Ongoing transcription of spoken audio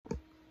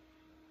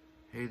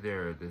Hey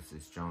there, this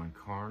is John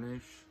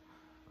Carnish.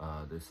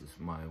 This is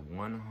my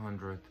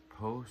 100th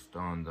post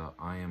on the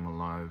I Am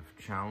Alive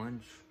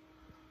challenge.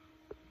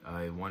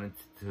 I wanted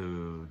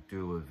to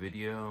do a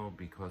video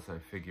because I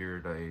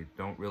figured I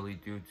don't really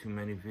do too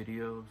many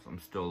videos. I'm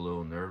still a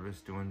little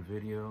nervous doing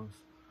videos,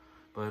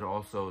 but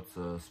also it's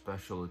a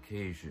special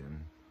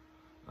occasion.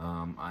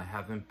 I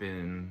haven't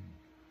been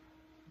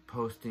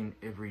posting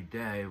every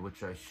day,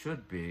 which I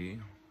should be,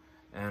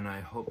 and I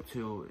hope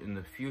to in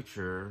the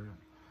future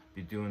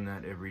be doing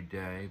that every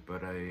day,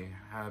 but I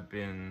have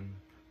been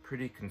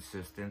pretty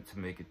consistent to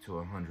make it to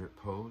 100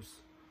 posts.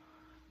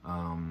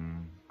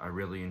 I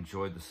really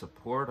enjoyed the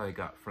support I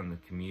got from the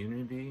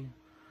community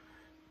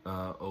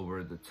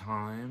over the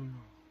time,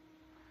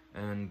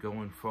 and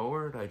going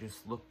forward I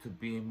just look to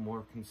be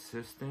more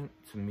consistent,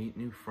 to meet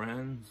new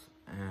friends,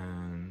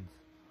 and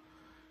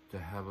to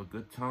have a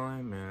good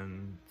time,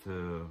 and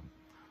to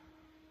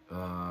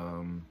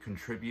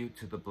contribute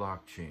to the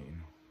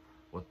blockchain.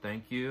 Well,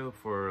 thank you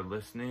for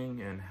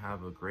listening and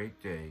have a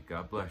great day.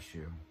 God bless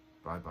you.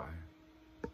 Bye-bye.